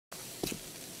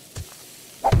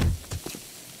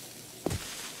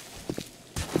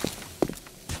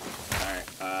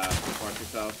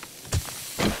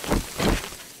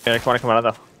Yeah, I want to come out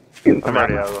of I'm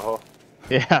already out of the hole.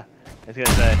 Yeah, I was gonna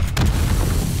say.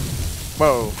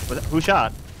 Whoa, who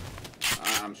shot?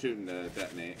 I'm shooting to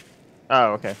detonate.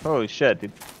 Oh, okay. Holy shit,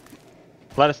 dude.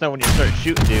 Let us know when you start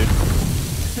shooting, dude.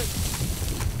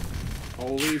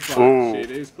 Holy fuck, Ooh.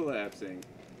 shit is collapsing.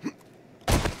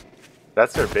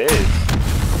 That's their base.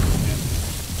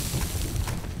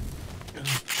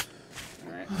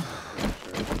 Alright.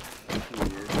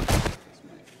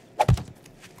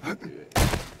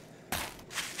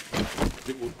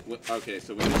 Okay,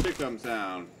 so when this shit comes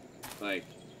down, like,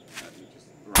 just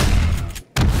run down.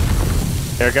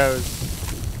 There it goes.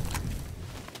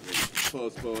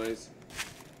 Close, boys.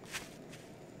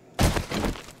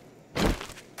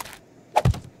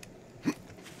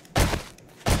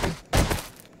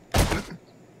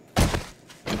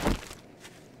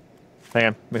 Hang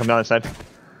on, we come down this side.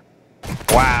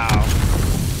 Wow.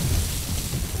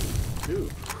 Ooh,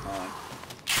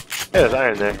 Yeah, there's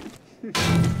iron there.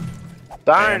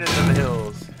 The iron is in the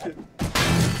hills.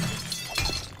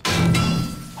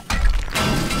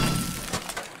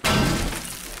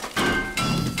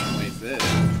 Wait, this.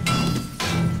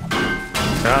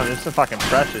 Oh, this is fucking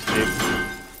precious, dude.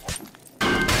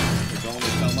 There's only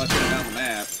so much on the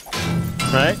map.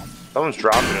 Right? Someone's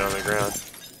dropping it on the ground.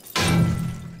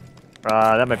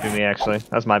 That might be me, actually.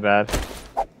 That's my bad.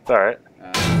 It's alright.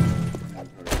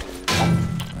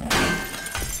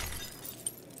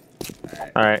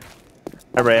 Alright.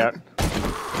 Everybody out.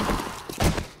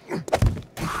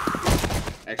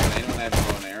 Actually, anyone have a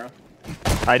bow and arrow?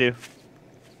 I do.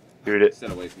 Shoot it.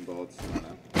 Instead of wasting bullets, I don't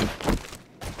know.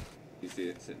 You see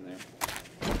it sitting there?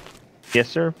 Yes,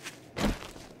 sir.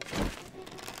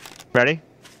 Ready?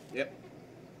 Yep.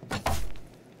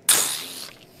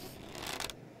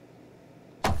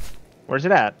 Where's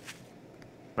it at?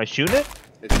 Am I shooting it?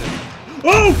 It's in.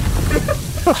 Oh!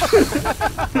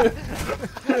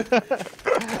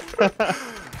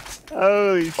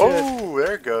 Holy shit. Oh,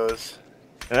 there it goes.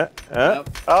 Yep.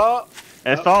 Oh!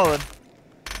 It's falling.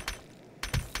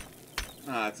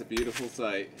 Ah, it's a beautiful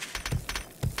sight.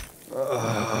 Actually,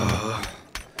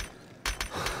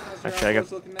 How's your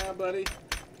outpost looking now, buddy?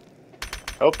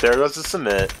 Oh, there goes the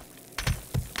cement.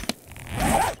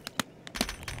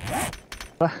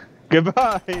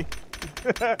 Goodbye.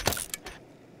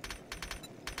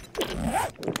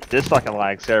 This fucking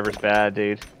lag server's bad,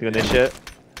 dude. Doing this shit.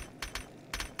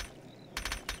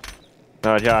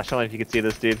 Oh, Josh, I don't know if you can see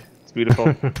this, dude. It's beautiful.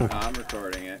 I'm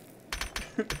recording it.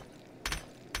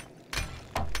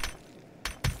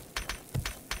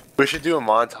 We should do a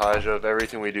montage of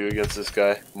everything we do against this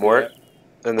guy. Mort.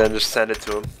 And then just send it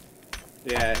to him.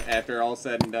 Yeah, after all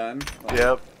said and done. Like,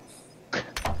 Yep.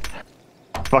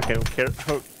 Fucking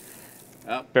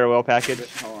farewell package.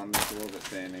 Hold on, there's a little bit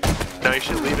standing. No, you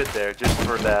should leave it there just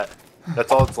for that.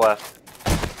 That's all that's left.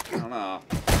 I don't know.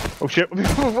 Oh shit.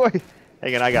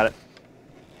 Hang on, I got it.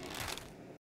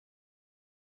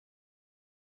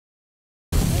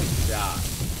 Nice job.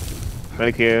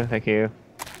 Thank you, thank you.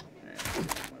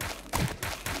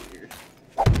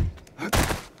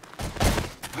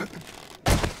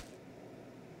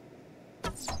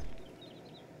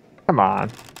 Come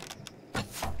on.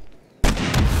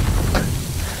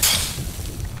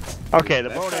 Okay, the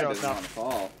bow and arrow's not.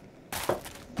 Fall.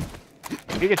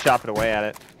 You can chop it away at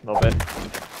it a little bit.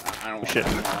 I don't want Shit. it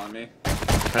to fall on me.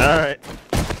 Alright.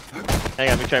 Hang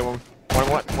on, let me try one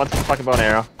fucking bow and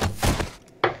arrow.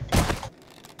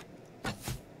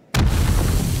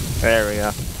 There we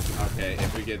go. Okay,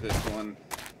 if we get this one,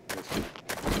 this should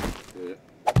do it.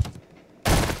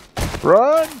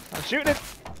 Run! I'm shooting it!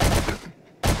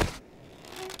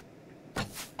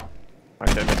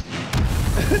 Okay, missed.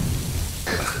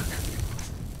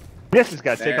 Yes, this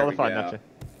guy, take all the fun, don't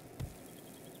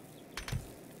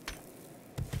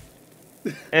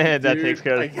you? And that Dude, takes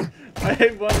care of it.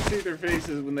 I want to see their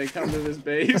faces when they come to this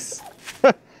base.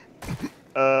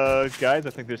 Guys, I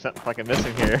think there's something fucking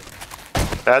missing here.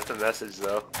 That's a message,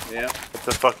 though. Yep. That's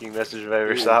the fucking message if I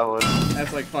ever saw one.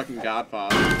 That's like fucking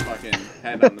Godfather. Fucking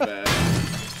head on the bed.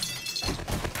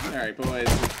 Alright, boys,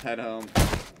 let's head home.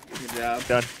 Good job.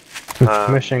 Done.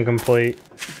 Mission complete.